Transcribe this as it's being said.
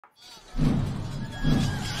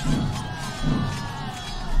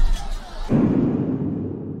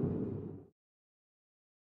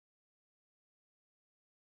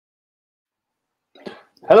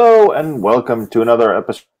Hello and welcome to another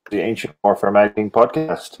episode of the Ancient Warfare Magazine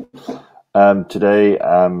podcast. Today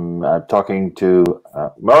I'm talking to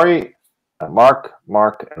Murray, Mark,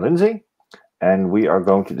 and Lindsay, and we are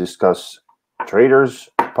going to discuss traitors,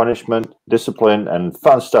 punishment, discipline, and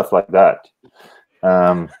fun stuff like that.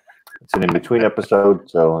 It's an in-between episode,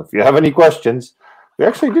 so if you have any questions, we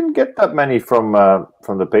actually didn't get that many from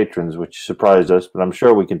the patrons, which surprised us, but I'm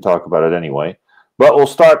sure we can talk about it anyway. But we'll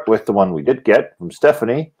start with the one we did get from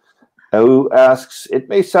Stephanie, who asks, it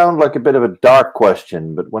may sound like a bit of a dark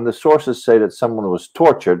question, but when the sources say that someone was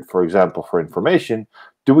tortured, for example, for information,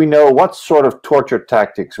 do we know what sort of torture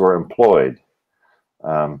tactics were employed?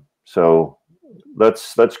 So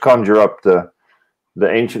let's conjure up the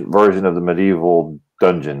ancient version of the medieval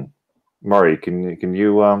dungeon. Murray, can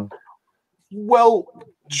you? Well,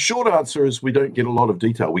 short answer is we don't get a lot of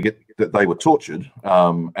detail. We get that they were tortured,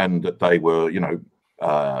 and that they were,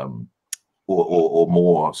 or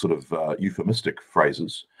more sort of euphemistic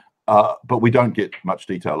phrases, but we don't get much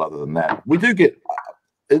detail other than that. We do get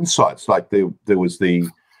insights, like there was the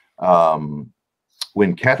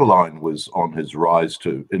when Catiline was on his rise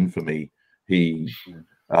to infamy, he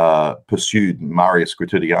pursued Marius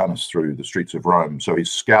Gratidianus through the streets of Rome. So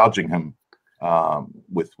he's scourging him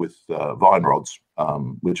with vine rods,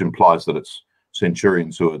 which implies that it's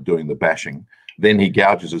centurions who are doing the bashing. Then he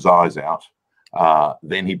gouges his eyes out.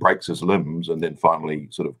 Then he breaks his limbs, and then finally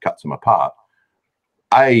sort of cuts him apart.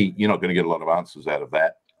 You're not going to get a lot of answers out of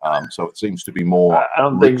that. So it seems to be more. I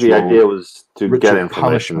don't think the idea was to get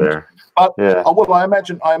information there. But yeah. Well, I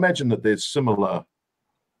imagine that there's similar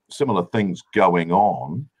things going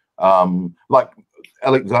on. Like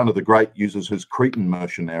Alexander the Great uses his Cretan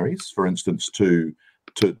mercenaries, for instance, to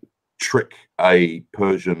trick a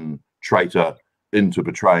Persian traitor into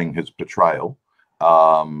betraying his betrayal.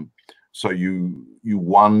 So you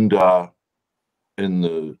wonder, in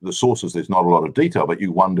the sources, there's not a lot of detail, but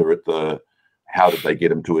you wonder at how did they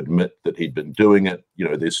get him to admit that he'd been doing it?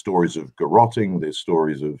 There's stories of garroting, there's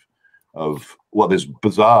stories of there's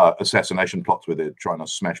bizarre assassination plots where they're trying to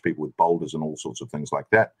smash people with boulders and all sorts of things like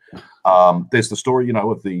that. There's the story,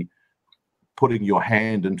 of the putting your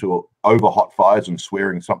hand into over hot fires and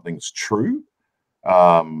swearing something's true.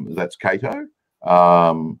 That's Cato,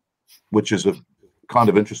 which is a kind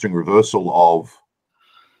of interesting reversal of,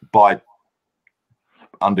 by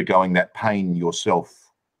undergoing that pain yourself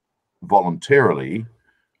voluntarily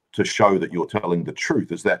to show that you're telling the truth.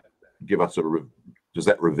 Does that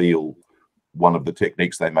reveal one of the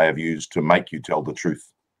techniques they may have used to make you tell the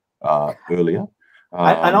truth earlier?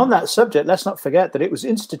 And on that subject, let's not forget that it was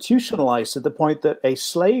institutionalized to the point that a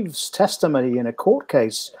slave's testimony in a court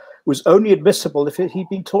case was only admissible if he'd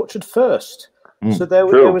been tortured first. So there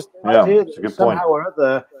was the idea that somehow or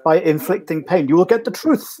other, by inflicting pain, you will get the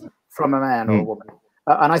truth from a man or a woman.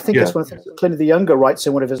 And I think it's one of the things that Pliny the Younger writes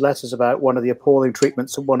in one of his letters about one of the appalling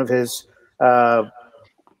treatments of one of his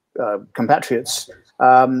compatriots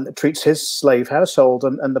treats his slave household.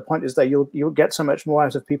 And the point is that you'll get so much more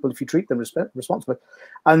out of people if you treat them responsibly.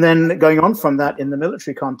 And then going on from that, in the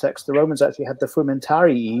military context, the Romans actually had the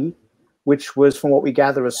frumentarii, which was, from what we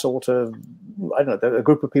gather, a sort of, I don't know, a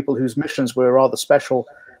group of people whose missions were rather special.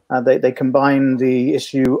 They combined the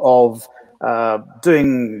issue of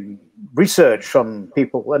doing research on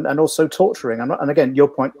people and also torturing. And again, your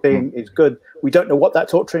point being is good. We don't know what that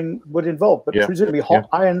torturing would involve, but presumably hot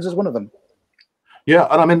irons is one of them. Yeah,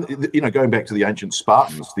 and I mean, going back to the ancient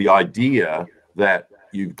Spartans, the idea that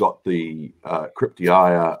you've got the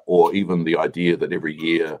Cryptiaia, or even the idea that every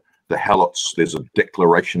year the Helots, there's a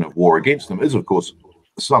declaration of war against them, is of course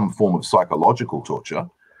some form of psychological torture.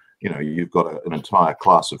 You've got an entire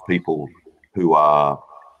class of people who are,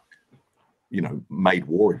 made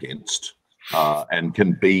war against, and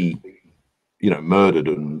can be, murdered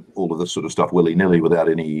and all of this sort of stuff willy-nilly without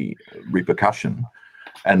any repercussion.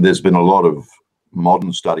 And there's been a lot of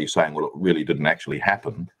modern studies saying, well, it really didn't actually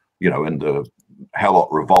happen. And the Helot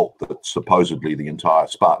revolt that supposedly the entire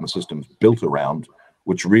Spartan system's built around,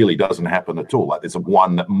 which really doesn't happen at all. Like, there's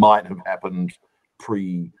one that might have happened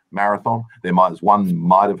pre-marathon. One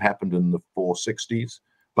might have happened in the 460s,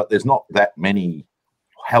 but there's not that many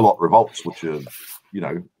Helot revolts which are,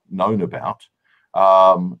 known about.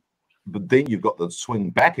 But then you've got the swing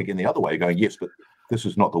back again the other way, going, yes, but this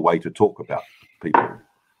is not the way to talk about people.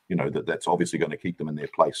 That's obviously going to keep them in their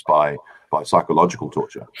place by psychological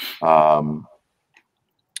torture. Well,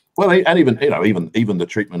 and even the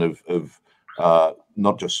treatment of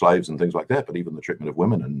not just slaves and things like that, but even the treatment of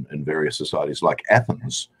women in various societies like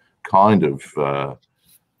Athens, kind of,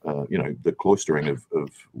 the cloistering of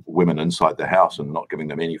women inside the house and not giving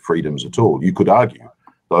them any freedoms at all. You could argue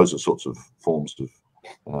those are sorts of forms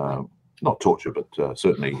of not torture, but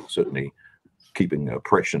certainly keeping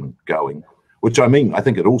oppression going. Which I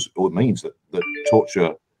think it means that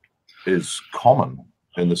torture is common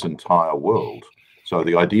in this entire world. So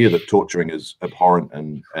the idea that torturing is abhorrent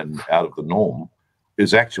and out of the norm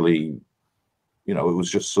is actually, it was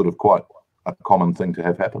just sort of quite a common thing to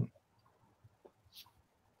have happen.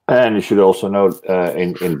 And you should also note,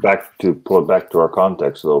 to pull it back to our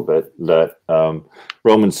context a little bit, that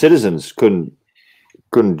Roman citizens couldn't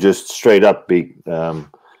just straight up be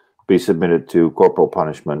submitted to corporal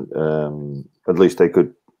punishment. At least they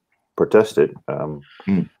could protest it.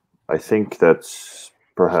 I think that's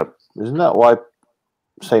perhaps, isn't that why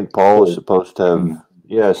St. Paul is supposed to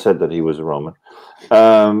have said that he was a Roman?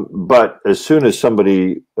 But as soon as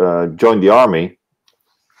somebody joined the army,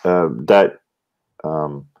 that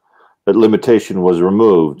limitation was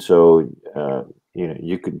removed. So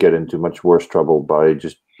you could get into much worse trouble by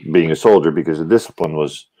just being a soldier, because the discipline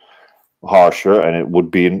was harsher, and it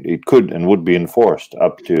would be enforced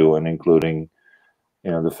up to and including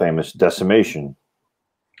the famous decimation.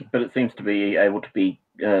 But it seems to be able to be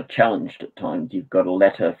challenged at times. You've got a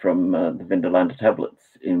letter from the Vindolanda tablets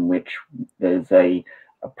in which there's a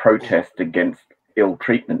protest against ill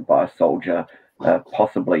treatment by a soldier,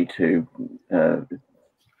 possibly to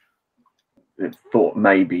thought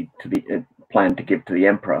maybe to be planned to give to the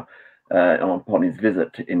emperor upon his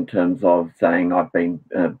visit, in terms of saying, I've been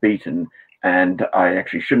beaten and I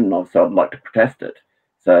actually shouldn't have, so I'd like to protest it.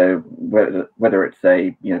 So whether it's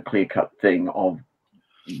a clear-cut thing of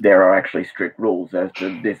there are actually strict rules as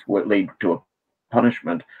to this will lead to a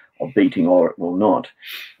punishment of beating or it will not,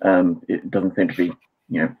 it doesn't seem to be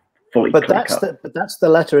fully but clear-cut. that's the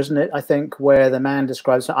letter, isn't it? I think, where the man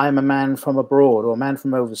describes, I'm a man from abroad, or a man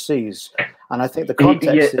from overseas, and I think the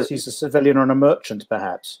context is he's a civilian or a merchant,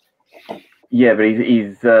 perhaps. Yeah, but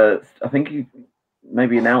he's I think he's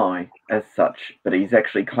maybe an ally as such, but he's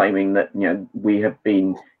actually claiming that we have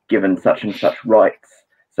been given such and such rights.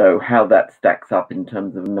 So how that stacks up in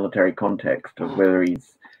terms of a military context, of whether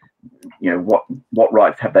he's what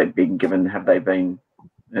rights have they been given? Have they been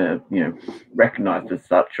recognized as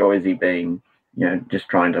such, or is he being just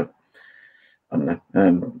trying to, I don't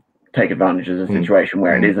know, take advantage of the situation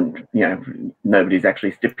where it isn't, nobody's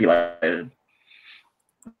actually stipulated.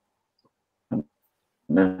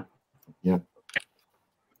 No. Yeah.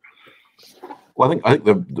 Well, I think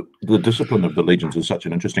the discipline of the legions is such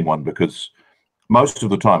an interesting one, because most of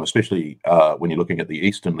the time, especially when you're looking at the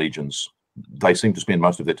Eastern legions, they seem to spend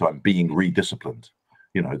most of their time being redisciplined.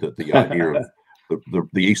 The idea of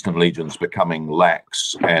the Eastern legions becoming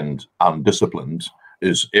lax and undisciplined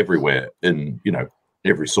is everywhere in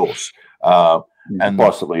every source, and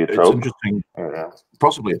possibly a trope. It's interesting,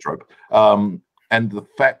 possibly a trope, and the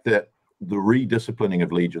fact that the redisciplining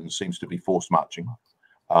of legions seems to be force marching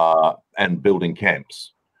and building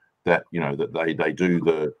camps. That that they do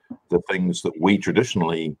the things that we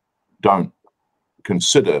traditionally don't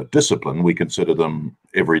consider discipline. We consider them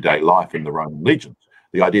everyday life in the Roman legions.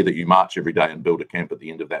 The idea that you march every day and build a camp at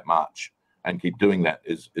the end of that march and keep doing that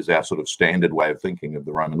is our sort of standard way of thinking of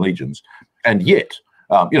the Roman legions. And yet,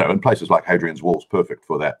 in places like Hadrian's Wall is perfect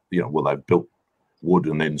for that. Well, they've built wood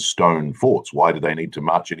and then stone forts. Why do they need to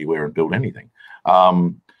march anywhere and build anything?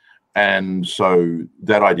 And so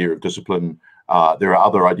that idea of discipline, there are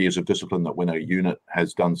other ideas of discipline, that when a unit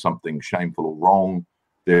has done something shameful or wrong,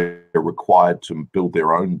 they're required to build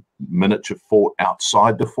their own miniature fort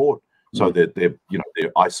outside the fort, so that they're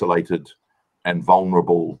isolated and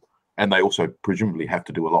vulnerable, and they also presumably have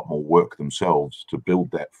to do a lot more work themselves to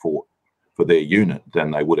build that fort for their unit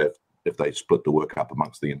than they would have if they split the work up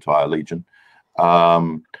amongst the entire legion.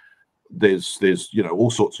 There's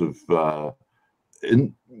all sorts of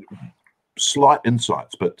slight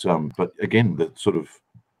insights, but again, the sort of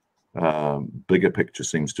bigger picture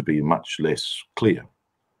seems to be much less clear.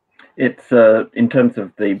 It's in terms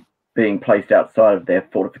of the being placed outside of their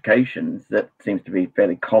fortifications, that seems to be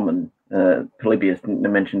fairly common. Polybius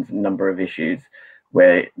mentions a number of issues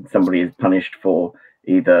where somebody is punished for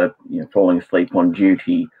either falling asleep on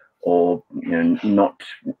duty, or not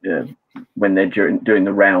when they're doing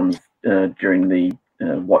the rounds during the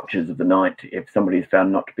watches of the night. If somebody is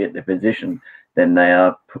found not to be at their position, then they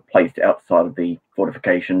are placed outside of the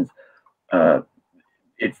fortifications.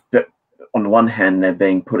 It's on the one hand, they're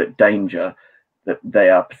being put at danger, that they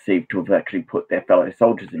are perceived to have actually put their fellow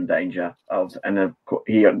soldiers in danger of, and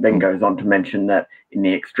he then goes on to mention that in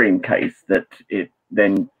the extreme case that it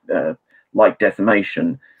then, like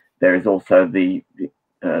decimation, there is also the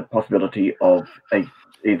possibility of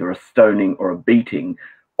either a stoning or a beating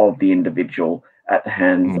of the individual at the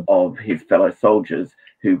hands of his fellow soldiers,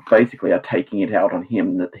 who basically are taking it out on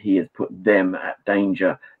him that he has put them at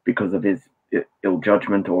danger because of his ill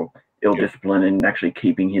judgment or ill discipline in actually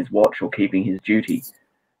keeping his watch or keeping his duty.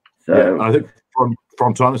 So I think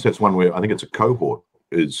Frontinus has one where I think it's a cohort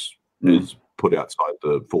is put outside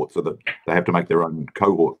the fort, so that they have to make their own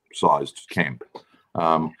cohort-sized camp.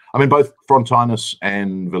 I mean, both Frontinus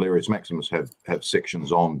and Valerius Maximus have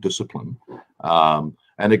sections on discipline,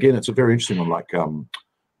 and again, it's a very interesting one. Like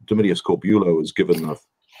Domitius Corbulo is given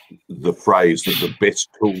the phrase that the best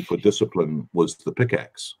tool for discipline was the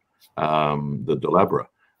pickaxe, the delabra,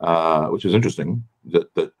 which is interesting.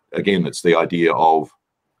 That again, it's the idea of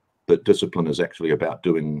that discipline is actually about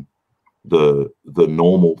doing the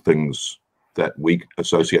normal things that we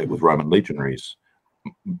associate with Roman legionaries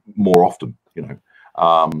more often,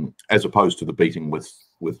 as opposed to the beating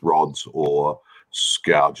with rods or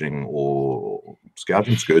scourging or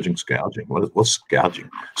scourging. What's scourging?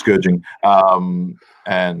 Scourging.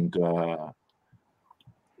 And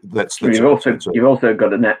that's you've also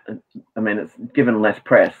got it's given less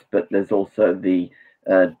press, but there's also the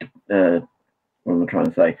what am I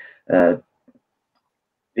trying to say?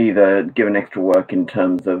 Either given extra work in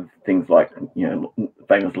terms of things like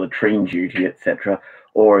famous latrine duty, etc.,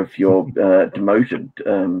 or if you're demoted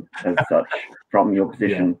as such from your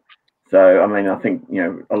position. Yeah. So I mean, I think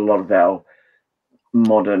a lot of our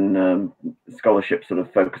modern scholarship sort of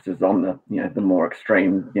focuses on the more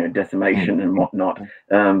extreme decimation and whatnot.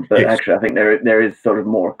 But actually, I think there is sort of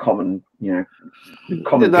more common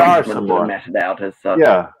punishments that are meted out as such.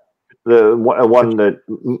 Yeah. The one that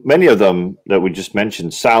many of them that we just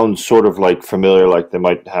mentioned sounds sort of like familiar, like they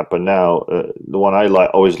might happen now. The one I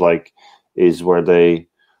always like is where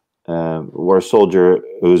where a soldier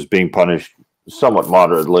who's being punished somewhat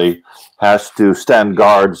moderately has to stand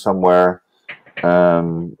guard somewhere,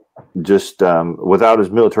 without his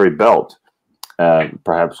military belt,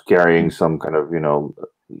 perhaps carrying some kind of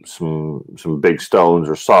some big stones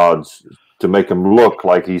or sods to make him look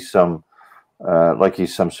like he's some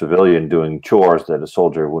civilian doing chores that a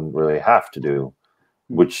soldier wouldn't really have to do,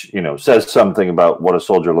 which says something about what a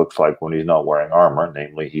soldier looks like when he's not wearing armor.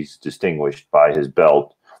 Namely, he's distinguished by his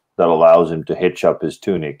belt that allows him to hitch up his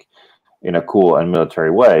tunic in a cool and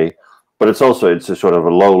military way. But it's a sort of a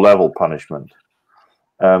low-level punishment.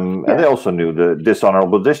 And they also knew the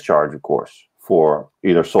dishonorable discharge, of course, for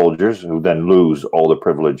either soldiers who then lose all the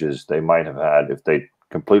privileges they might have had if they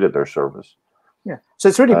completed their service. Yeah, so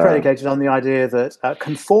it's really predicated on the idea that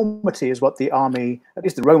conformity is what the army, at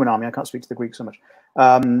least the Roman army, I can't speak to the Greek so much,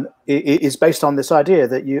 is based on this idea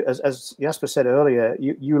that you, as Jasper said earlier,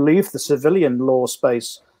 you leave the civilian law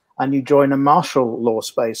space and you join a martial law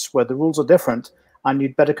space where the rules are different, and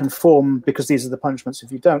you'd better conform because these are the punishments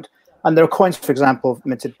if you don't. And there are coins, for example,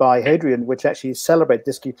 minted by Hadrian, which actually celebrate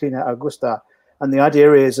Disciplina Augusta. And the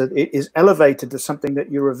idea is that it is elevated to something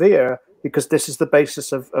that you revere because this is the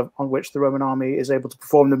basis on which the Roman army is able to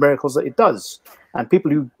perform the miracles that it does. And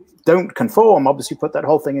people who don't conform obviously put that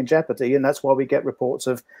whole thing in jeopardy. And that's why we get reports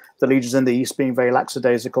of the legions in the East being very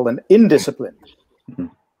lackadaisical and indisciplined.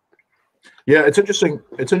 Yeah, it's interesting.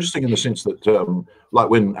 It's interesting in the sense that, like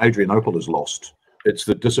when Adrianople is lost, it's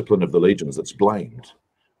the discipline of the legions that's blamed.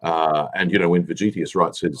 And when Vegetius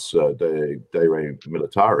writes his De Re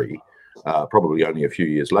Militari, probably only a few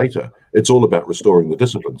years later, it's all about restoring the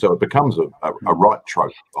discipline. So it becomes a right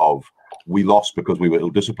trope of we lost because we were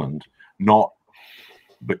ill-disciplined, not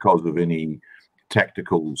because of any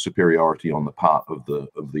tactical superiority on the part of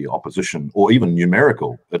the opposition or even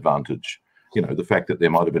numerical advantage. The fact that there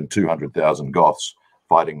might have been 200,000 Goths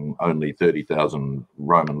fighting only 30,000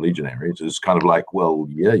 Roman legionaries is kind of like, well,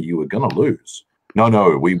 yeah, you were going to lose.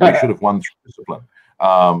 No, we should have won through discipline.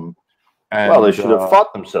 Well, they should have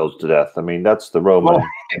fought themselves to death. I mean, that's the Roman.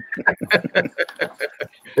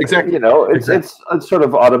 Exactly. It's sort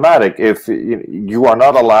of automatic. If you are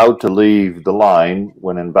not allowed to leave the line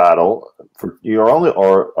when in battle, you're only,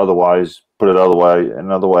 or otherwise, put it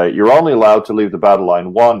another way, you're only allowed to leave the battle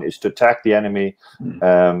line. One is to attack the enemy,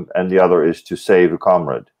 and the other is to save a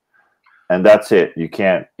comrade. And that's it. You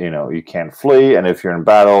can't flee. And if you're in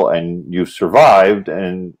battle and you've survived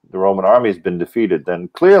and the Roman army has been defeated, then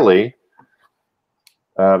clearly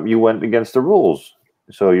you went against the rules.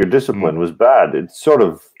 So your discipline was bad. It sort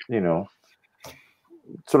of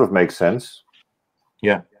makes sense.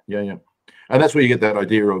 Yeah. And that's where you get that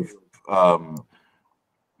idea of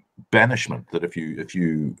banishment, that if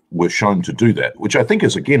you were shown to do that, which I think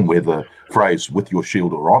is again where the phrase "with your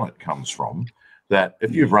shield or on it" comes from. that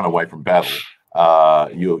if you've run away from battle,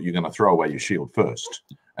 you're going to throw away your shield first,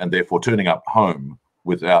 and therefore turning up home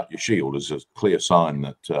without your shield is a clear sign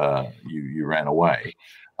that you ran away.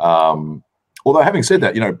 Although having said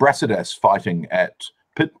that, Brasidas fighting at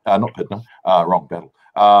not Pydna, wrong battle,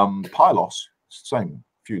 Pylos, same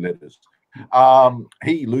few letters.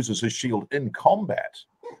 He loses his shield in combat,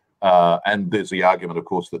 and there's the argument, of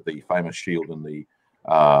course, that the famous shield in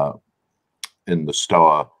the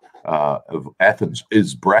Stoa of Athens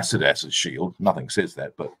is Brasidas' shield. Nothing says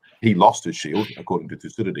that, but he lost his shield according to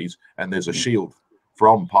Thucydides, and there's a shield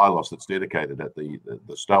from Pylos that's dedicated at the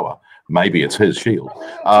Stoa. Maybe it's his shield.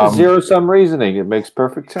 Zero-sum reasoning. It makes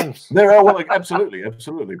perfect sense. There are, well, absolutely.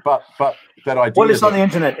 But that idea. Well, it's on the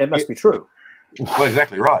internet. It must be true. Well,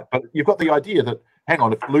 exactly right. But you've got the idea that, hang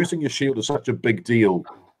on, if losing your shield is such a big deal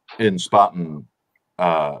in Spartan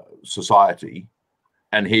society,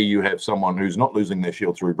 and here you have someone who's not losing their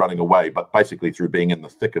shield through running away, but basically through being in the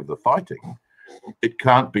thick of the fighting, it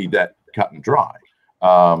can't be that cut and dry.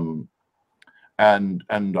 And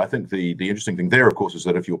I think the interesting thing there, of course, is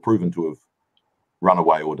that if you're proven to have run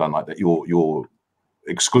away or done like that, you're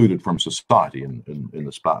excluded from society. In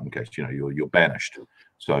the Spartan case, you're banished,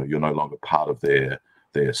 so you're no longer part of their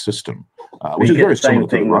system, which is very similar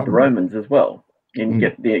to the Romans as well. You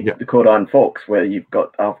get the Caudine Forks, where you've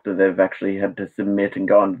got, after they've actually had to submit and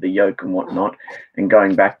go under the yoke and whatnot, and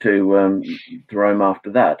going back to Rome after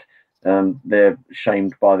that, they're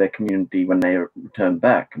shamed by their community when they return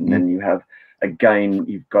back, and then you have. Again,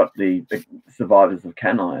 you've got the survivors of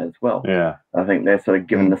Cannae as well. Yeah, I think they're sort of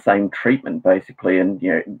given the same treatment basically, and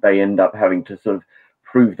they end up having to sort of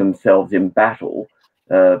prove themselves in battle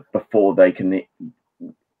before they can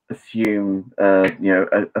assume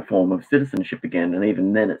a form of citizenship again. And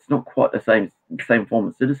even then, it's not quite the same form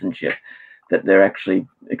of citizenship that they're actually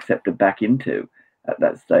accepted back into at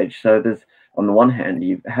that stage. So there's, on the one hand,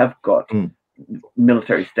 you have got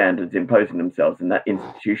military standards imposing themselves in that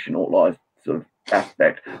institutionalized sort of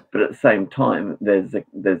aspect, but at the same time there's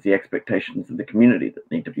the expectations of the community that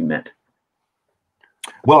need to be met.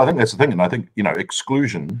 Well, I think that's the thing, and I think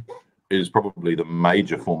exclusion is probably the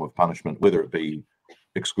major form of punishment, whether it be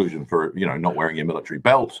exclusion for not wearing your military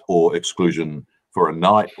belt, or exclusion for a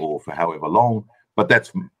night or for however long. But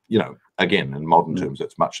that's again, in modern terms,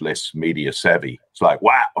 that's much less media savvy. It's like,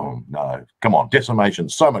 wow, oh no, come on,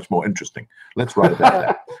 decimation's so much more interesting. Let's write about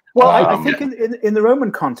that. Well, I think in the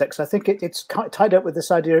Roman context, I think it's tied up with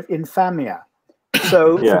this idea of infamia.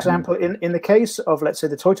 So, for example, in the case of, let's say,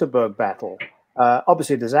 the Teutoburg battle,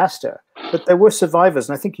 obviously a disaster, but there were survivors,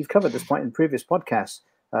 and I think you've covered this point in previous podcasts,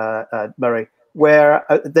 Murray, where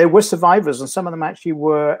there were survivors, and some of them actually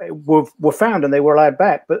were found and they were allowed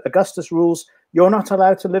back. But Augustus rules, you're not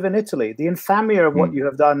allowed to live in Italy. The infamia of what you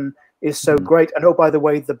have done is so great. And oh, by the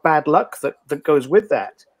way, the bad luck that goes with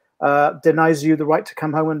that denies you the right to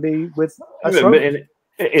come home and be with us.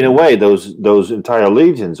 In a way, those entire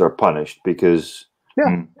legions are punished because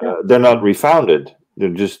they're not refounded. They're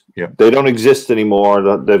just they don't exist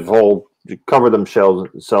anymore. They've all covered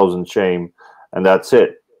themselves in shame, and that's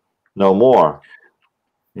it. No more.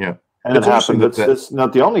 Yeah. And it happened. That's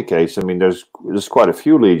not the only case. I mean, there's quite a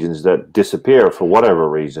few legions that disappear for whatever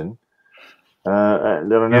reason, that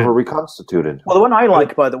are never reconstituted. Well, the one I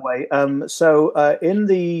like, by the way, in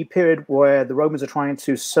the period where the Romans are trying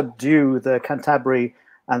to subdue the Cantabri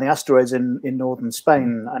and the asteroids in northern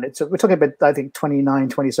Spain, and we're talking about, I think, 29,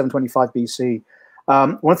 27, 25 BC.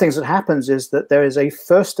 One of the things that happens is that there is a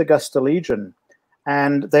First Augusta Legion,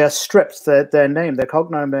 and they are stripped. Their name, their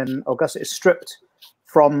cognomen Augusta, is stripped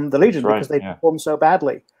from the legion because they perform so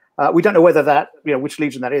badly. We don't know whether that, which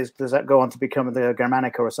legion that is. Does that go on to become the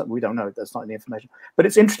Germanica or something? We don't know. That's not in the information. But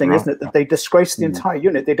it's interesting, isn't it, that they disgrace the entire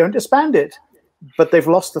unit. They don't disband it, but they've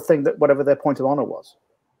lost the thing that whatever their point of honor was.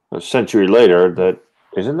 A century later,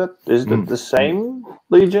 isn't it the same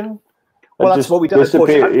legion? Well, that's what we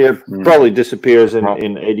don't. Probably disappears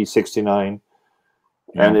in AD 69.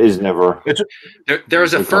 And is never. There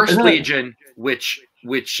is a first legion which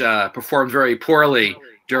performed very poorly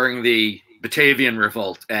during the Batavian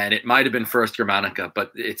revolt, and it might have been First Germanica,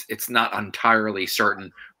 but it's not entirely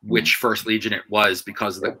certain which first legion it was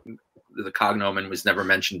because the cognomen was never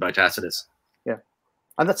mentioned by Tacitus. Yeah,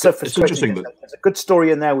 and that's so frustrating. There's a good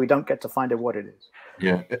story in there. We don't get to find out what it is.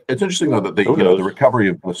 Yeah, it's interesting though that the recovery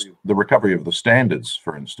of the standards,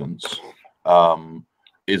 for instance.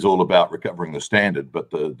 Is all about recovering the standard,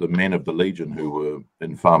 but the men of the legion who were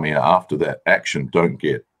infamia after that action don't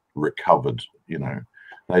get recovered.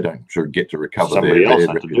 They don't get to recover. Somebody else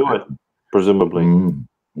had to do it, presumably.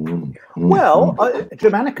 Well,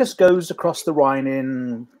 Germanicus goes across the Rhine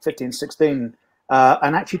in 1516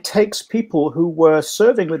 and actually takes people who were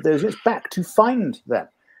serving with those units back to find them.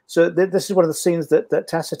 So this is one of the scenes that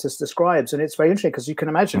Tacitus describes, and it's very interesting because you can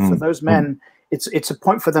imagine for those men, it's a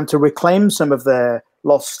point for them to reclaim some of their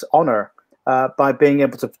lost honor by being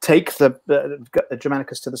able to take the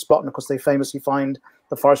Germanicus to the spot, and of course they famously find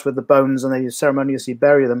the forest with the bones, and they ceremoniously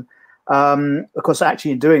bury them. Of course,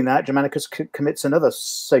 actually in doing that, Germanicus commits another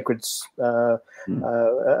sacred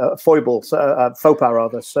foible, faux pas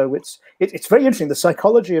rather. So it's very interesting. The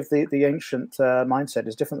psychology of the ancient mindset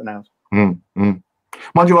is different than ours.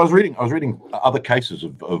 Mind you, I was reading other cases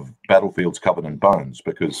of battlefields covered in bones,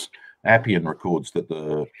 because Appian records that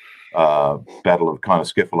the Battle of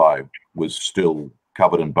Cynoscephalae was still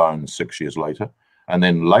covered in bones 6 years later, and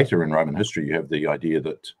then later in Roman history you have the idea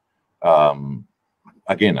that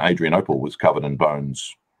again Adrianople was covered in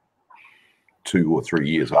bones 2 or 3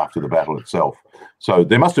 years after the battle itself. So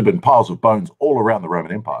there must have been piles of bones all around the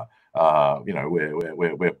Roman Empire.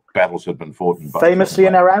 Where battles had been fought. Famously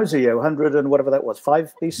in Arausio, 100 and whatever that was,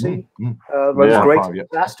 5 BC, Rome's great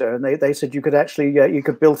disaster, and they said you could actually you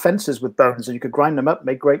could build fences with bones, and you could grind them up,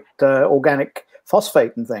 make great organic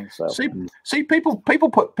phosphate and things. So see, people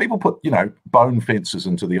put bone fences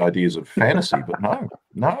into the ideas of fantasy, but no.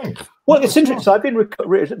 Well, it's interesting. So I've been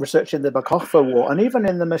researching the Bar Kokhba War, and even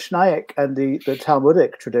in the Mishnaic and the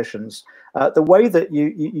Talmudic traditions, the way that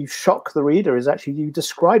you shock the reader is actually you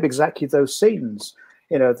describe exactly those scenes.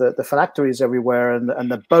 The phylacteries everywhere,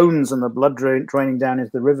 and the bones and the blood draining down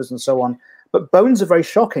into the rivers and so on. But bones are very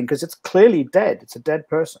shocking because it's clearly dead. It's a dead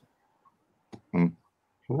person.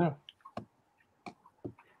 Yeah.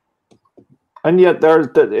 And yet there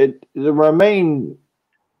remain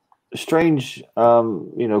strange,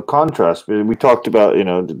 contrast. We talked about,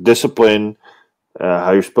 the discipline,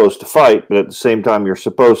 how you're supposed to fight, but at the same time, you're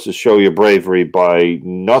supposed to show your bravery by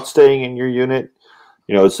not staying in your unit.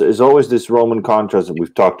 It's always this Roman contrast, and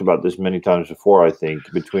we've talked about this many times before, I think,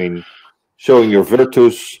 between showing your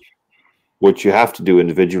virtus, which you have to do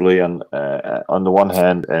individually on the one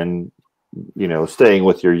hand, and, staying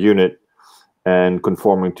with your unit and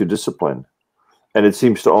conforming to discipline. And it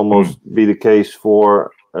seems to almost be the case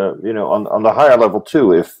for, on the higher level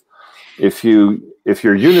too. If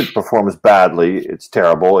your unit performs badly, it's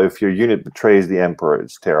terrible. If your unit betrays the emperor,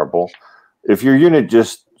 it's terrible. If your unit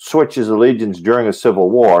just switches allegiance during a civil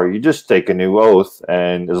war, you just take a new oath,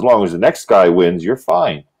 and as long as the next guy wins, you're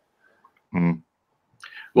fine.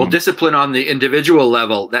 Well, discipline on the individual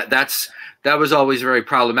level, that was always very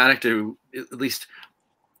problematic to at least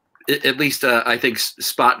I think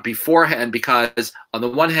spot beforehand, because on the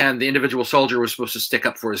one hand, the individual soldier was supposed to stick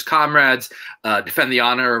up for his comrades, defend the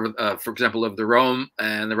honor, for example, of the Rome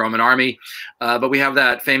and the Roman army. But we have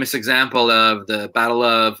that famous example of the Battle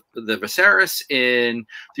of the Viceris in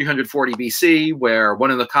 340 BC, where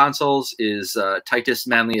one of the consuls is Titus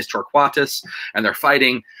Manlius Torquatus, and they're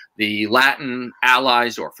fighting the Latin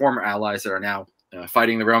allies or former allies that are now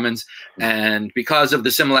fighting the Romans. And because of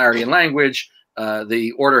the similarity in language,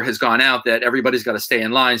 the order has gone out that everybody's got to stay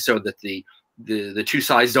in line so that the two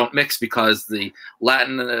sides don't mix, because the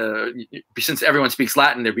Latin, since everyone speaks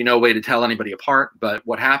Latin, there'd be no way to tell anybody apart. But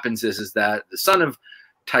what happens is that the son of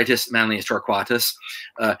Titus Manlius Torquatus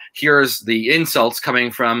hears the insults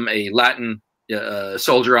coming from a Latin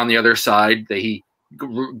soldier on the other side. He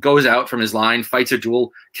goes out from his line, fights a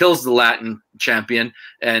duel, kills the Latin champion,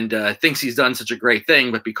 and thinks he's done such a great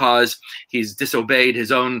thing. But because he's disobeyed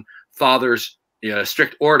his own father's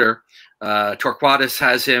strict order, Torquatus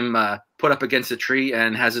has him put up against a tree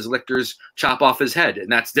and has his lictors chop off his head, and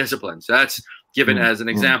that's discipline. So that's given as an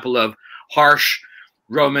example of harsh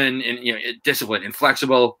Roman discipline,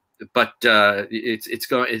 inflexible, but it's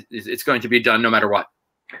going to be done no matter what.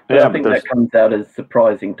 Yeah, I think that comes out as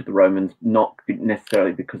surprising to the Romans, not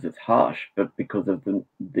necessarily because it's harsh, but because of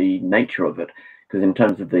the nature of it. Because in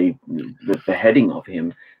terms of the beheading of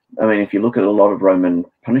him, I mean, if you look at a lot of Roman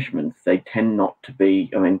punishments, they tend not to be,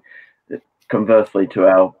 I mean, conversely to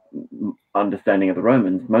our understanding of the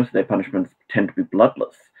Romans, most of their punishments tend to be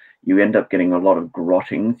bloodless. You end up getting a lot of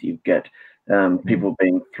grottings. You get people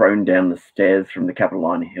being thrown down the stairs from the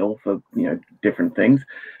Capitoline Hill for different things.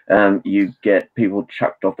 You get people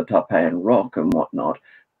chucked off the Tarpeian Rock and whatnot,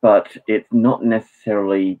 but it's not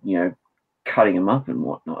necessarily cutting them up and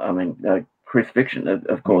whatnot. I mean, crucifixion,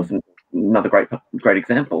 of course, another great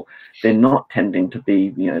example. They're not tending to be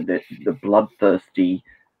the bloodthirsty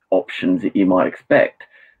options that you might expect.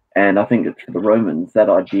 And I think that for the Romans, that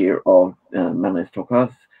idea of Manlius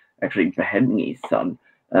Torquatus actually beheading his son,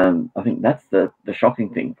 I think that's the shocking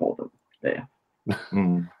thing for them there.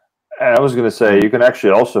 I was going to say, you can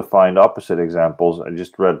actually also find opposite examples. I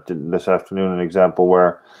just read this afternoon an example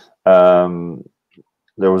where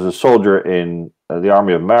there was a soldier in the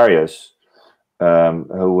army of Marius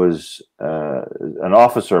who was an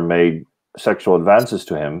officer made sexual advances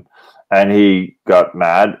to him, and he got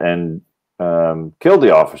mad and killed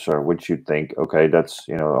the officer, which you'd think, okay, that's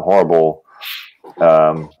a horrible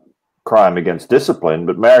crime against discipline.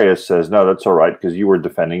 But Marius says, no, that's all right, because you were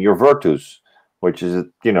defending your virtus, which is,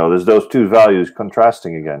 there's those two values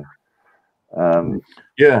contrasting again.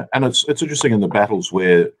 Yeah, and it's interesting in the battles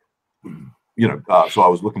where, so I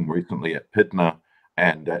was looking recently at Pydna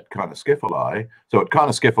and at Caenoscephali. So at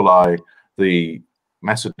Caenoscephali, the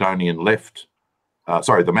Macedonian left,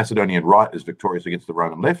 the Macedonian right is victorious against the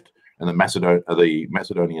Roman left, and the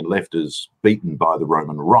Macedonian left is beaten by the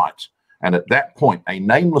Roman right. And at that point, a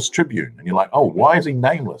nameless tribune, and you're like, oh, why is he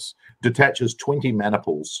nameless? Detaches 20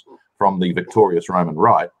 maniples from the victorious Roman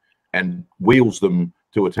right and wheels them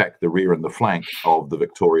to attack the rear and the flank of the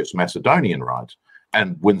victorious Macedonian right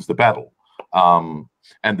and wins the battle.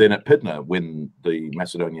 And then at Pydna, when the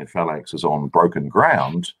Macedonian phalanx is on broken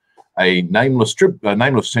ground, a nameless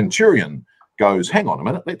centurion goes, hang on a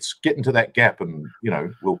minute, let's get into that gap and,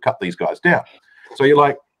 we'll cut these guys down. So you're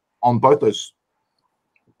like, on both those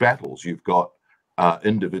battles, you've got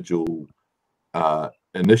individual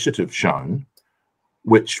initiative shown,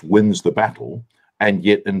 which wins the battle, and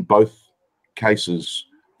yet in both cases,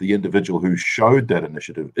 the individual who showed that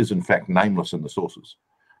initiative is in fact nameless in the sources.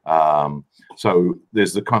 So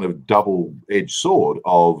there's the kind of double-edged sword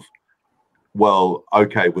of, well,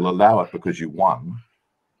 okay, we'll allow it because you won,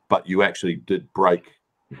 but you actually did break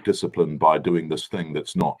discipline by doing this thing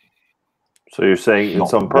that's not. So you're saying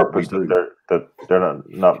it's on purpose that they're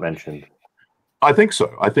not mentioned? I think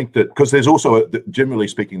so. I think that because there's also, generally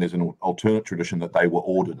speaking, there's an alternate tradition that they were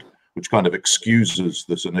ordered, which kind of excuses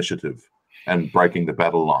this initiative and breaking the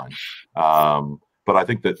battle line. But I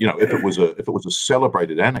think that if it was a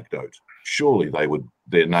celebrated anecdote, surely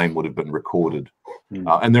their name would have been recorded.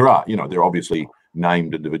 And there are obviously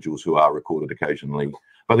named individuals who are recorded occasionally.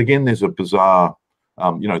 But again, there's a bizarre,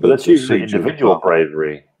 but that's usually individual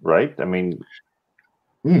bravery, right? I mean,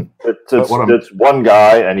 it's one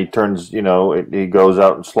guy, and he turns, he goes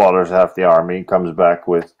out and slaughters half the army, comes back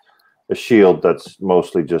with a shield that's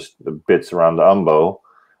mostly just bits around the umbo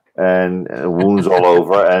and wounds all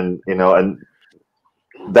over, and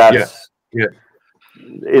that's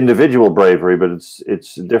individual bravery, but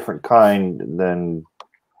it's a different kind than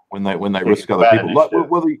when they risk other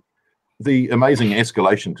people. The amazing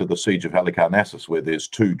escalation to the siege of Halicarnassus, where there's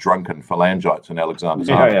two drunken phalangites in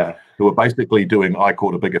Alexander's army who are basically doing "I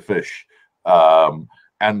caught a bigger fish," and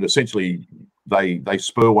essentially they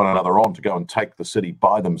spur one another on to go and take the city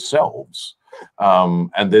by themselves,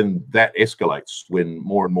 and then that escalates when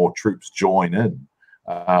more and more troops join in,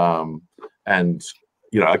 and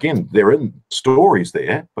again, they're in stories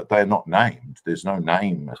there, but they're not named. There's no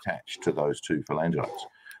name attached to those two phalangites.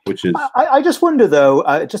 Which is, I just wonder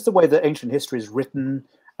though, just the way that ancient history is written,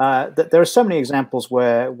 that there are so many examples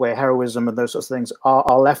where heroism and those sorts of things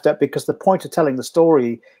are left out because the point of telling the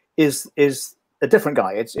story is a different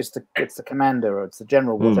guy. It's the commander or it's the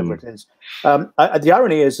general, whatever it is. The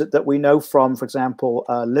irony is that we know from, for example,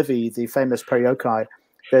 Livy, the famous Perioci.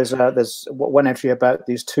 There's one entry about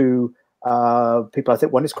these two people. I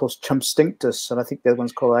think one is called Chumstinctus, and I think the other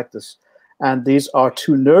one's called Actus. And these are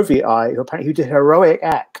two Nervii who did heroic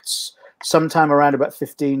acts sometime around about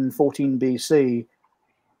 1514 BC.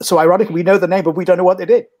 So ironically, we know the name, but we don't know what they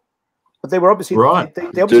did. But they were obviously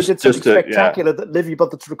they obviously did something spectacular that Livy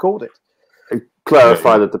bothered to record it.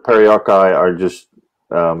 Clarify that the Perioci are just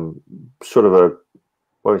sort of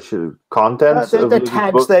contents. They're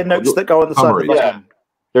tags, they're notes that go on the side of the book.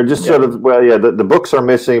 They're just sort of the books are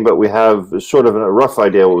missing, but we have sort of a rough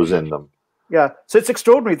idea what was in them. Yeah, so it's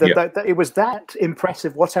extraordinary that it was that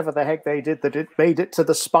impressive, whatever the heck they did, that it made it to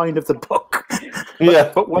the spine of the book.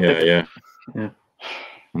 Well,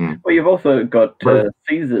 you've also got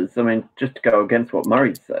Caesar's. I mean, just to go against what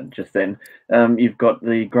Murray said just then, you've got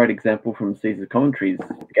the great example from Caesar's commentaries,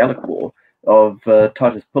 the Gallic War, of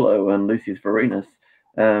Titus Pullo and Lucius Vorenus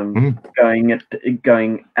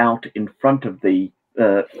going out in front of the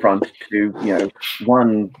front to,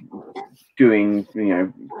 one doing,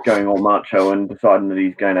 going all macho and deciding that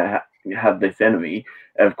he's going to have this enemy,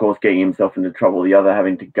 and of course getting himself into trouble, the other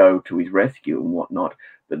having to go to his rescue and whatnot.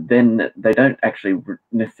 But then they don't actually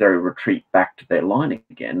necessarily retreat back to their line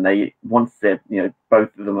again. Once they're,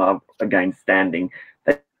 both of them are again standing,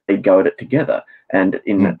 they go at it together and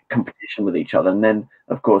in competition with each other. And then,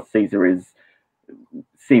 of course, Caesar is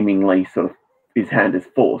seemingly sort of, his hand is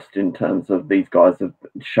forced in terms of these guys have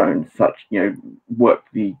shown such, worked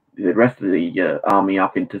the rest of the army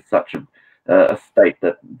up into such a state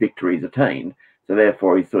that victory is attained. So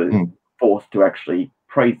therefore, he's sort of forced to actually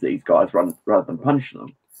praise these guys rather than punish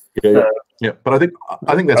them. Yeah, but I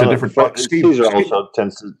think that's a different. Caesar also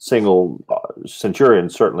tends to single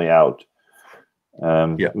centurions certainly out.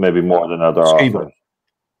 Maybe more than other authors.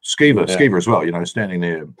 Skeever as well. You know, standing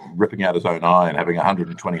there ripping out his own eye and having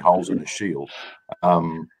 120 holes in his shield.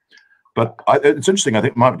 But it's interesting. I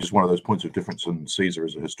think it might be just one of those points of difference in Caesar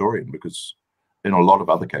as a historian, because in a lot of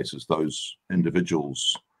other cases, those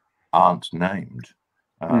individuals aren't named,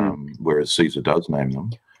 whereas Caesar does name them.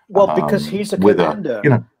 Well, because he's a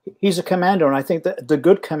commander. He's a commander, and I think that the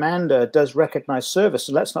good commander does recognize service.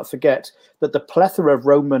 So let's not forget that the plethora of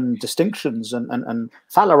Roman distinctions and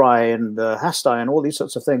Phalari and Hasti and all these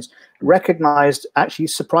sorts of things recognized, actually,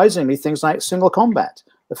 surprisingly, things like single combat,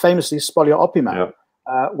 the famously spolia opima,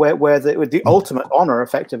 where the ultimate honor,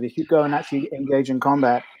 effectively, if you go and actually engage in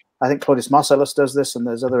combat. I think Claudius Marcellus does this, and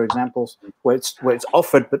there's other examples where it's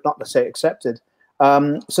offered but not necessarily accepted.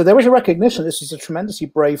 So there was a recognition. This is a tremendously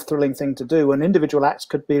brave, thrilling thing to do, and individual acts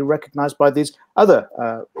could be recognized by these other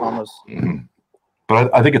honors.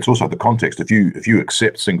 But I think it's also the context. If you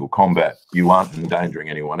accept single combat, you aren't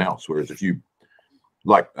endangering anyone else. Whereas if you,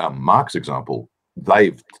 like Mark's example,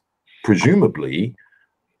 they've presumably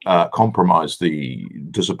compromised the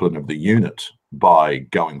discipline of the unit by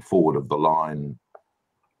going forward of the line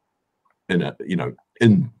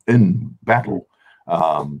in battle,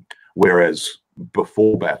 whereas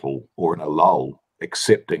before battle or in a lull,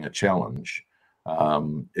 accepting a challenge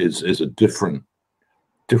is a different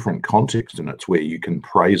context, and it's where you can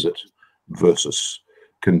praise it versus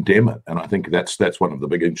condemn it. And I think that's one of the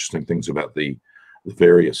big interesting things about the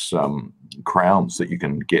various crowns that you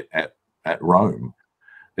can get at Rome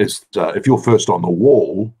is if you're first on the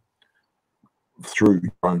wall through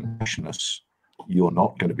your own harshness, you're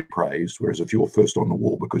not going to be praised. Whereas if you're first on the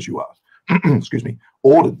wall because you are, excuse me,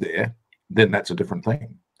 ordered there, then that's a different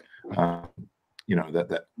thing.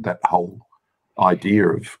 That whole idea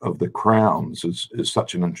of the crowns is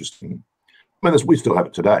such an interesting. I mean, we still have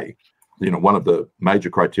it today. One of the major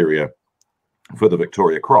criteria for the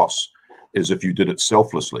Victoria Cross is if you did it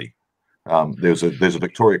selflessly. There's a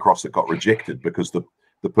Victoria Cross that got rejected because the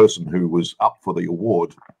person who was up for the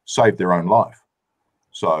award saved their own life.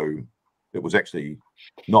 So it was actually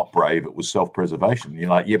not brave, it was self-preservation. You're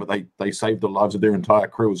like, yeah, but they saved the lives of their entire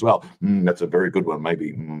crew as well. That's a very good one,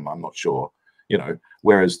 maybe. I'm not sure.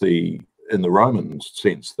 Whereas in the Roman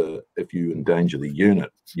sense, that if you endanger the unit,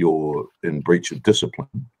 you're in breach of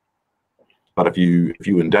discipline. But if you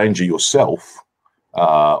endanger yourself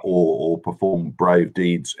or perform brave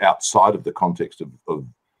deeds outside of the context of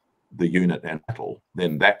the unit and battle,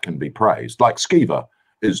 then that can be praised. Like Skeever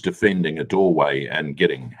is defending a doorway and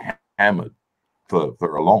getting hammered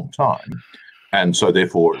for a long time, and so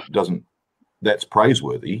therefore that's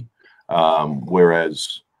praiseworthy.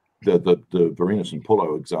 Whereas the Varenus and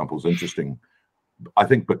Pullo example is interesting. I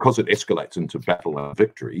think because it escalates into battle and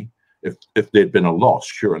victory. If there'd been a loss,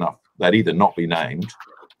 sure enough, they'd either not be named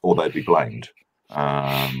or they'd be blamed.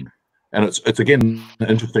 And it's again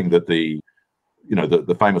interesting that the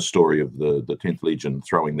famous story of the 10th Legion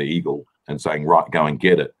throwing the eagle and saying, right, go and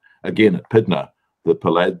get it. Again, at Pydna, the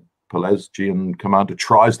Pelasgian commander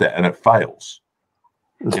tries that and it fails.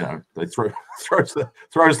 They throws the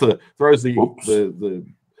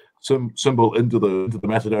symbol into the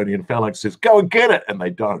Macedonian phalanx, says, go and get it, and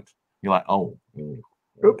they don't. You're like, oh,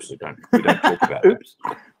 oops. We don't talk about oops.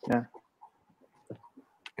 That.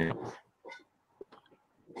 Yeah.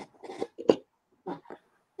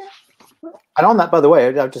 And on that, by the way,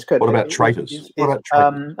 I just could. What about traitors? I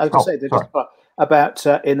was going to say about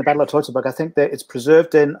in the Battle of Teutoburg. I think that it's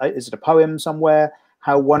preserved in. Is it a poem somewhere?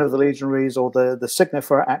 How one of the legionaries or the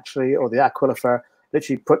signifer actually, or the aquilifer,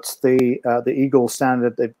 literally puts the eagle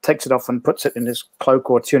standard. It takes it off and puts it in his cloak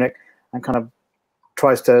or tunic, and kind of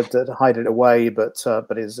tries to hide it away, but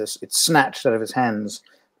it's snatched out of his hands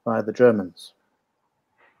by the Germans.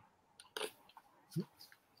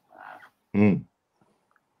 Mm.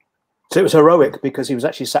 So it was heroic because he was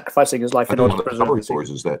actually sacrificing his life in order to preserve the stories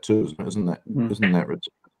is that too, isn't that? Isn't that rich?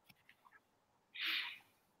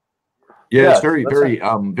 Yeah, it's very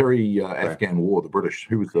Afghan war. The British,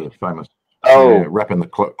 who was the famous? Wrapping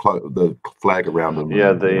the flag around him.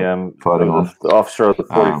 Yeah, fighting on the officer of the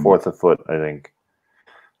 44th foot, I think.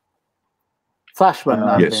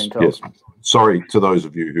 Flashman. Yes. Sorry to those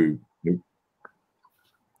of you who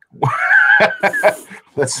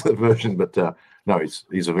that's the version, but no,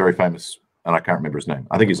 he's a very famous, and I can't remember his name.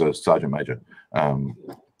 I think he's a sergeant major.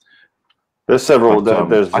 There's several.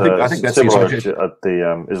 I think that's similar at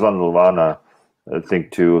the Islam Levana. I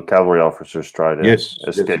think two cavalry officers tried to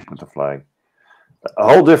escape with the flag.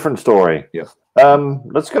 A whole different story. Yeah.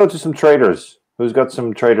 Let's go to some traders. Who's got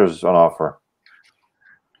some traders on offer?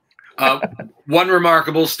 One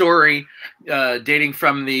remarkable story dating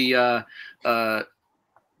from the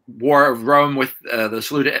War of Rome with the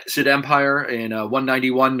Seleucid Empire in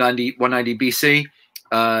 190 BC.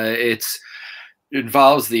 It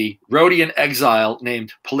involves the Rhodian exile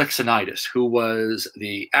named Polixenides, who was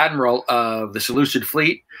the admiral of the Seleucid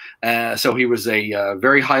fleet. So he was a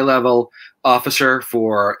very high-level officer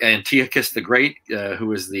for Antiochus the Great, who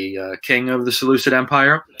was the king of the Seleucid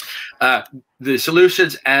Empire. The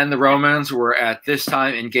Seleucids and the Romans were at this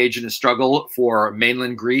time engaged in a struggle for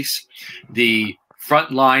mainland Greece. The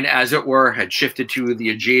front line, as it were, had shifted to the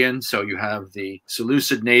Aegean. So you have the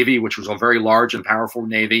Seleucid navy, which was a very large and powerful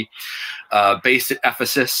navy, based at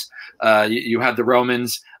Ephesus. You had the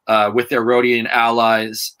Romans with their Rhodian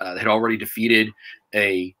allies that had already defeated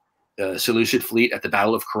a Seleucid fleet at the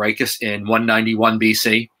Battle of Caracas in 191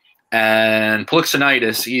 BC. And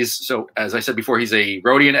Polixenides, so as I said before, he's a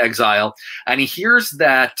Rhodian exile, and he hears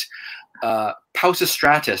that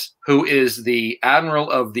Pausistratus, who is the admiral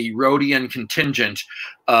of the Rhodian contingent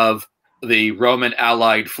of the Roman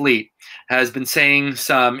allied fleet, has been saying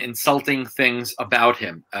some insulting things about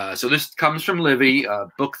him. So this comes from Livy,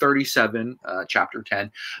 book 37, chapter 10.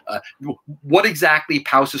 What exactly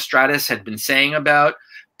Pausistratus had been saying about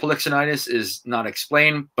Polixenides is not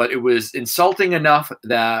explained, but it was insulting enough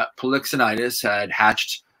that Polixenides had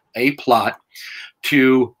hatched a plot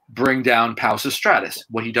to bring down Pausistratus.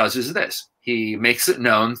 What he does is this. He makes it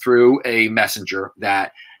known through a messenger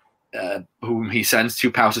that whom he sends to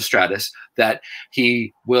Pausistratus that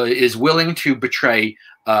he is willing to betray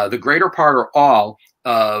the greater part or all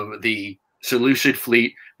of the Seleucid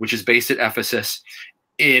fleet, which is based at Ephesus.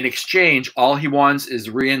 In exchange, all he wants is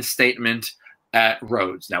reinstatement at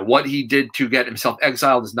Rhodes. Now, what he did to get himself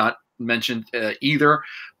exiled is not mentioned either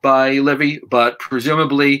by Livy, but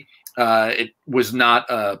presumably it was not.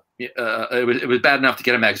 It was bad enough to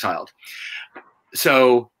get him exiled.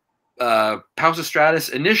 So Pausistratus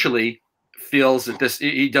initially feels that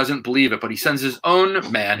he doesn't believe it, but he sends his own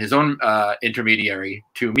man, his own intermediary,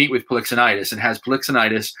 to meet with Polixenides, and has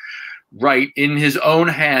Polixenides write in his own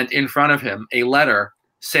hand in front of him a letter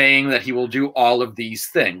saying that he will do all of these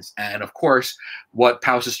things. And of course, what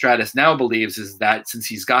Pausistratus now believes is that since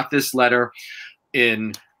he's got this letter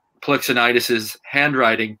in Polixenides's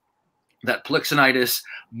handwriting, that Polixenides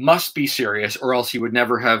must be serious, or else he would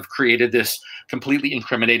never have created this completely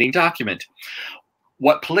incriminating document.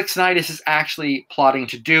 What Polixenides is actually plotting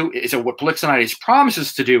to do is, what Polixenides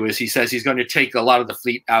promises to do is, he says he's going to take a lot of the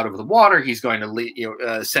fleet out of the water. He's going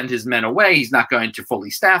to send his men away. He's not going to fully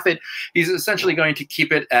staff it. He's essentially going to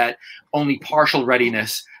keep it at only partial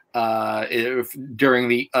readiness during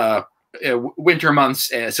the winter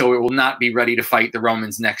months, so it will not be ready to fight the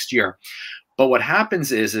Romans next year. But what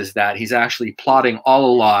happens is that he's actually plotting all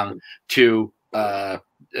along to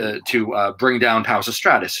bring down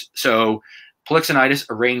Pausistratus. So Polixenides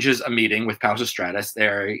arranges a meeting with Pausistratus.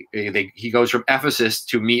 He goes from Ephesus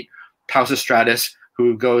to meet Pausistratus,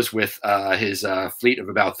 who goes with his fleet of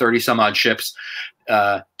about 30 some odd ships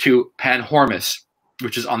to Panhormus,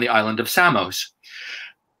 which is on the island of Samos.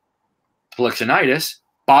 Polixenides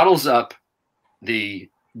bottles up the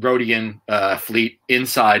Rhodian fleet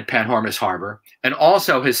inside Panhormus harbor, and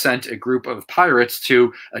also has sent a group of pirates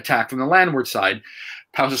to attack from the landward side.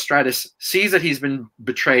 Pausistratus sees that he's been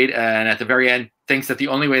betrayed, and at the very end thinks that the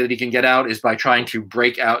only way that he can get out is by trying to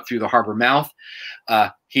break out through the harbor mouth.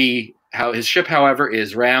 His ship, however,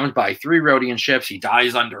 is rammed by 3 Rhodian ships. He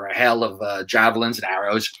dies under a hail of javelins and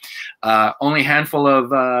arrows. Only a handful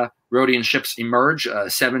of Rhodian ships emerge,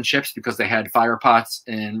 7 ships, because they had fire pots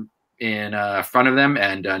in front of them,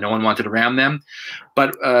 and no one wanted to ram them.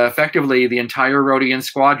 But effectively, the entire Rhodian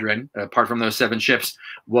squadron, apart from those 7 ships,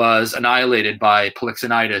 was annihilated by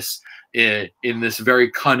Polixenides in this very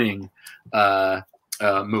cunning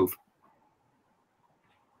move.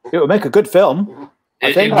 It would make a good film.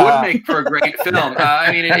 It would make for a great film.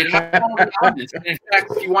 I mean, it has all the elements. In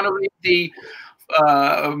fact, if you want to read the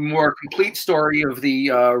more complete story of the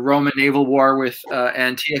Roman naval war with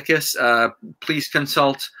Antiochus, please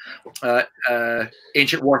consult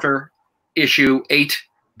Ancient Warfare issue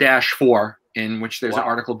 8-4, in which there's an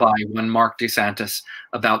article by one Mark DeSantis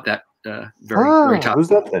about that very topic. Who's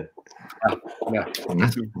that then? Yeah.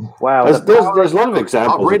 Wow. There's a lot of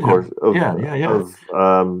examples, of course,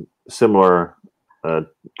 of similar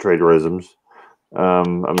traitorisms.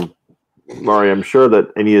 Mari, I'm sure that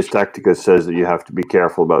Aeneas Tacticus says that you have to be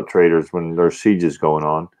careful about traitors when there's sieges going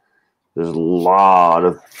on. There's a lot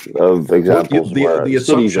of examples where the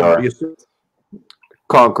cities are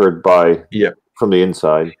conquered by from the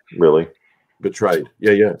inside, really. betrayed.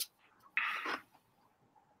 Yeah.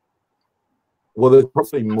 Well, there's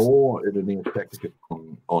probably more in an tactic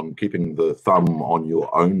on keeping the thumb on your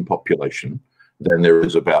own population than there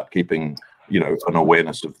is about keeping, an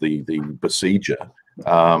awareness of the besieger.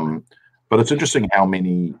 But it's interesting how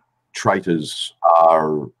many traitors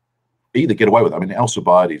are either get away with it. I mean,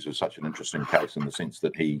 Alcibiades is such an interesting case in the sense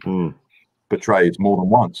that he betrays more than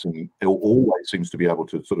once, and he always seems to be able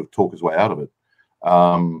to sort of talk his way out of it.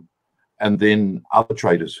 And then other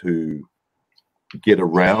traitors who get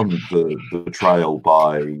around the betrayal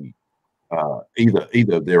by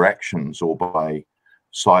either their actions or by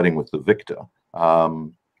siding with the victor.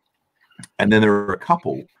 And then there are a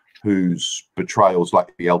couple whose betrayals,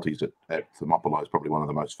 like the Eltes at Thermopylae, is probably one of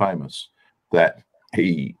the most famous, that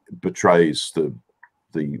he betrays the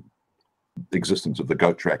existence of the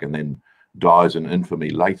goat track and then dies in infamy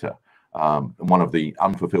later. One of the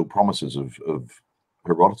unfulfilled promises of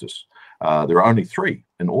Herodotus. There are only 3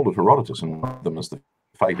 in all of Herodotus, and one of them is the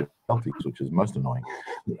fate of Eltes, which is most annoying.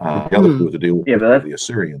 The other 2 are to deal with the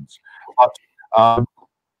Assyrians. But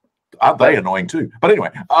aren't they annoying too? But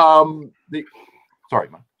anyway, sorry,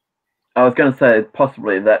 man. I was going to say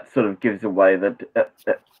possibly that sort of gives away that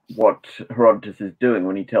what Herodotus is doing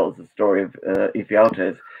when he tells the story of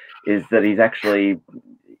Ephialtes is that he's actually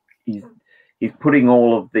he's putting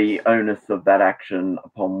all of the onus of that action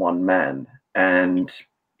upon one man. And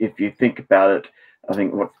if you think about it, I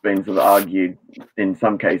think what's been sort of argued in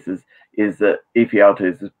some cases is that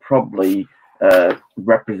Ephialtes is probably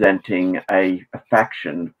representing a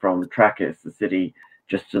faction from Trachis, the city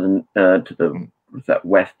just to the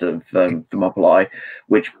west of Thermopylae,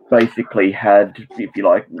 which basically had, if you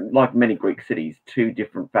like many Greek cities, 2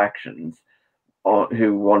 different factions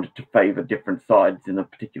who wanted to favor different sides in a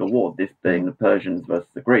particular war, this being the Persians versus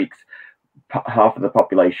the Greeks. Half of the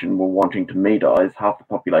population were wanting to Medize, half the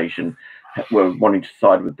population were wanting to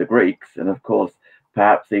side with the Greeks, and of course,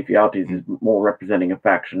 perhaps Ephialtes is more representing a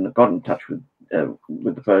faction that got in touch with the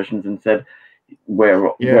Persians and said, "We're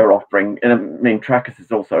offering." And I mean, Trachis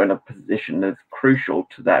is also in a position that's crucial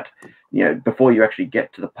to that. Before you actually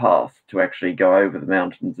get to the pass to actually go over the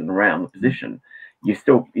mountains and around the position,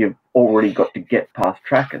 you've already got to get past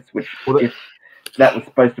Trachis, which if that was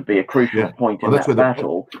supposed to be a crucial point in that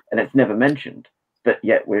battle, and it's never mentioned. But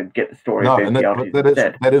yet we get the story of Ephialtes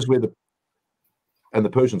instead. That is where the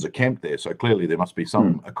Persians are camped there, so clearly there must be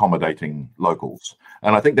some accommodating locals.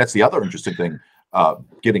 And I think that's the other interesting thing,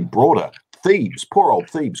 getting broader. Thebes, poor old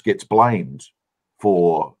Thebes, gets blamed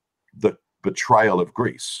for the betrayal of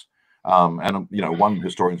Greece. And one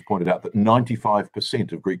historian's pointed out that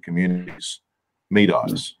 95% of Greek communities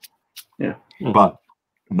Medize. Yeah. But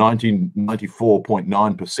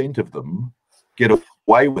 94.9% of them get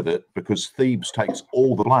away with it because Thebes takes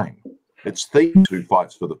all the blame. It's Thebes who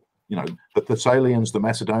fights for the Thessalians, the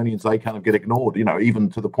Macedonians, they kind of get ignored, even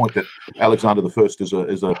to the point that Alexander I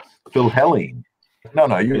is a Philhellene.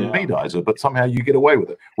 No, you're a Medizer, but somehow you get away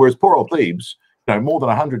with it. Whereas poor old Thebes, more than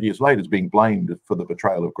 100 years later, is being blamed for the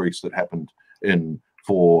betrayal of Greece that happened in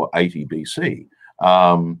 480 BC.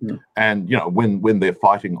 And when they're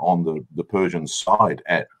fighting on the Persian side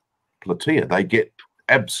at Plataea, they get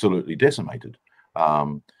absolutely decimated,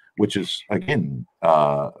 which is again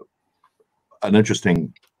an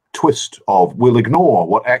interesting twist of we'll ignore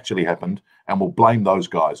what actually happened and we'll blame those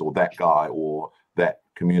guys or that guy or that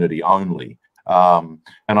community only. And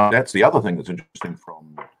that's the other thing that's interesting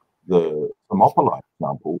from the Thermopylae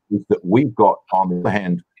example, is that we've got, on the other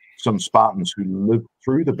hand, some Spartans who live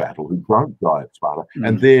through the battle, who don't die at Sparta,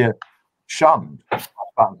 and they're shunned by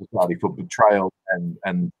Spartan society for betrayal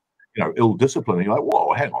and ill discipline. And you're like,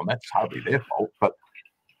 whoa, hang on, that's hardly their fault, but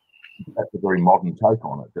that's a very modern take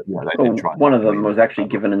on it. That, they did try. One of them was actually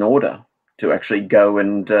given an order to actually go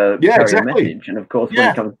and carry a message, and of course, when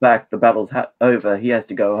he comes back, the battle's over. He has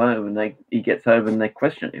to go home, and he gets home, and they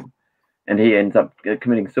question him, and he ends up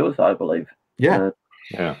committing suicide, I believe.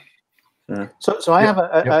 So I have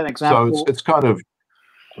an example. So it's kind of.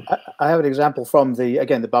 I have an example from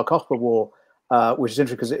the Bar Kokhba War, which is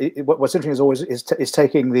interesting because what's interesting is always is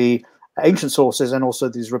taking the ancient sources and also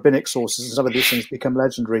these rabbinic sources, and some of these things become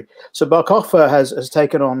legendary. So Bar Kokhba has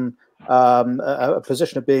taken on a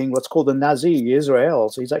position of being what's called the Nazi Israel.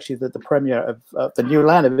 So he's actually the premier of the new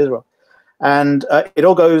land of Israel. And it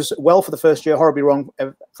all goes well for the first year, horribly wrong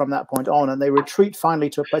from that point on. And they retreat finally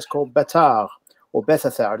to a place called Betar, or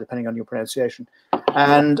Bethathar, depending on your pronunciation.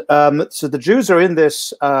 And so the Jews are in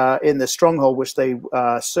this stronghold, which they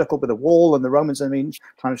circle with a wall, and the Romans,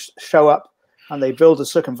 trying to show up, and they build a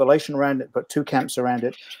circumvallation around it, put 2 camps around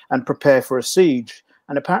it, and prepare for a siege.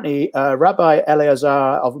 And apparently, Rabbi Eleazar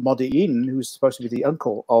of Modi'in, who's supposed to be the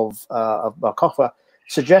uncle of Bar Kokhba,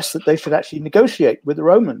 suggests that they should actually negotiate with the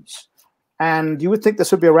Romans. And you would think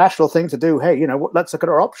this would be a rational thing to do. Hey, let's look at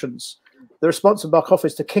our options. The response of Bar Kokhba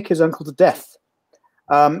is to kick his uncle to death.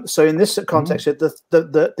 So in this context,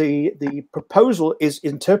 the proposal is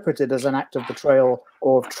interpreted as an act of betrayal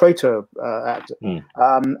or traitor act. And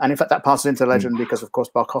in fact, that passes into legend because, of course,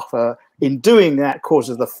 Bar Kokhba, in doing that,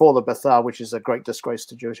 causes the fall of Bethar, which is a great disgrace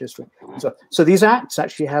to Jewish history. So these acts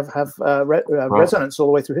actually have resonance all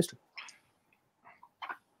the way through history.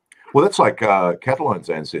 Well, that's like Catiline's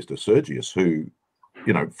ancestor Sergius, who,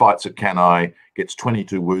 fights at Cannae, gets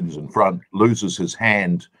 22 wounds in front, loses his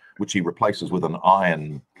hand, which he replaces with an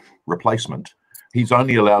iron replacement. He's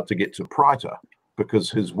only allowed to get to praetor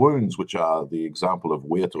because his wounds, which are the example of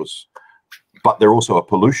virtus, but they're also a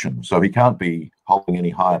pollution, so he can't be holding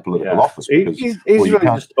any higher political office because he's really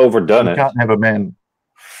just overdone it. You can't have a man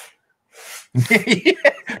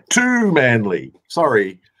too manly.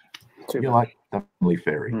 Sorry, you're like the manly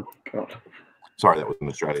fairy. God. Sorry, that was an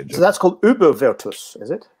Australian joke. So that's called Ubervirtus, is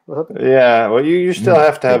it? Yeah, well, you still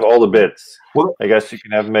have to have all the bits. Well, I guess you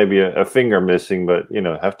can have maybe a finger missing, but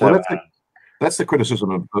have to have. That's the criticism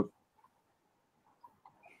of.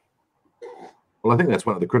 Well, I think that's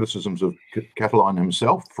one of the criticisms of Catiline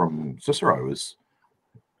himself from Cicero is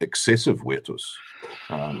excessive virtus.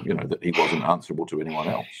 That he wasn't answerable to anyone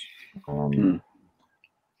else. Well,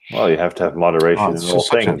 you have to have moderation in all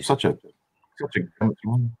things. Such a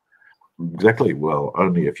exactly. Well,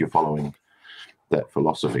 only if you're following that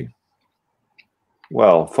philosophy.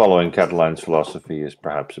 Well, following Catiline's philosophy is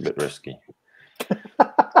perhaps a bit risky.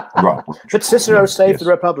 Right. But Cicero saved the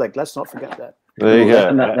Republic. Let's not forget that. There you go.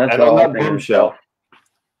 And on that bombshell.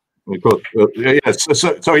 Because, yes,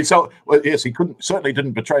 so he told. Well, yes, he certainly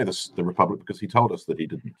didn't betray the Republic because he told us that he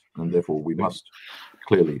didn't, and therefore we must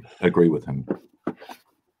clearly agree with him.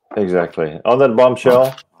 Exactly. On that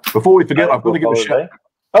bombshell. Befar we forget, I've got to give a shout.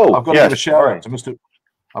 I've got to give a shout out to Mr.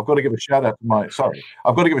 I've got to give a shout out to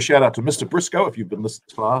I've got to give a shout out to Mr. Briscoe if you've been listening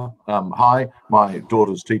this far. Hi, my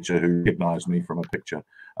daughter's teacher who recognized me from a picture.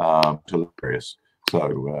 Hilarious.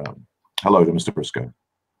 So, hello to Mr. Briscoe.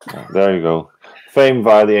 There you go. Fame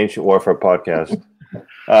via the Ancient Warfare podcast.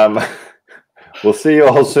 We'll see you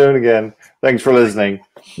all soon again. Thanks for listening.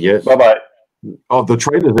 Yes. Bye-bye. Oh, the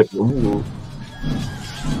Traitors.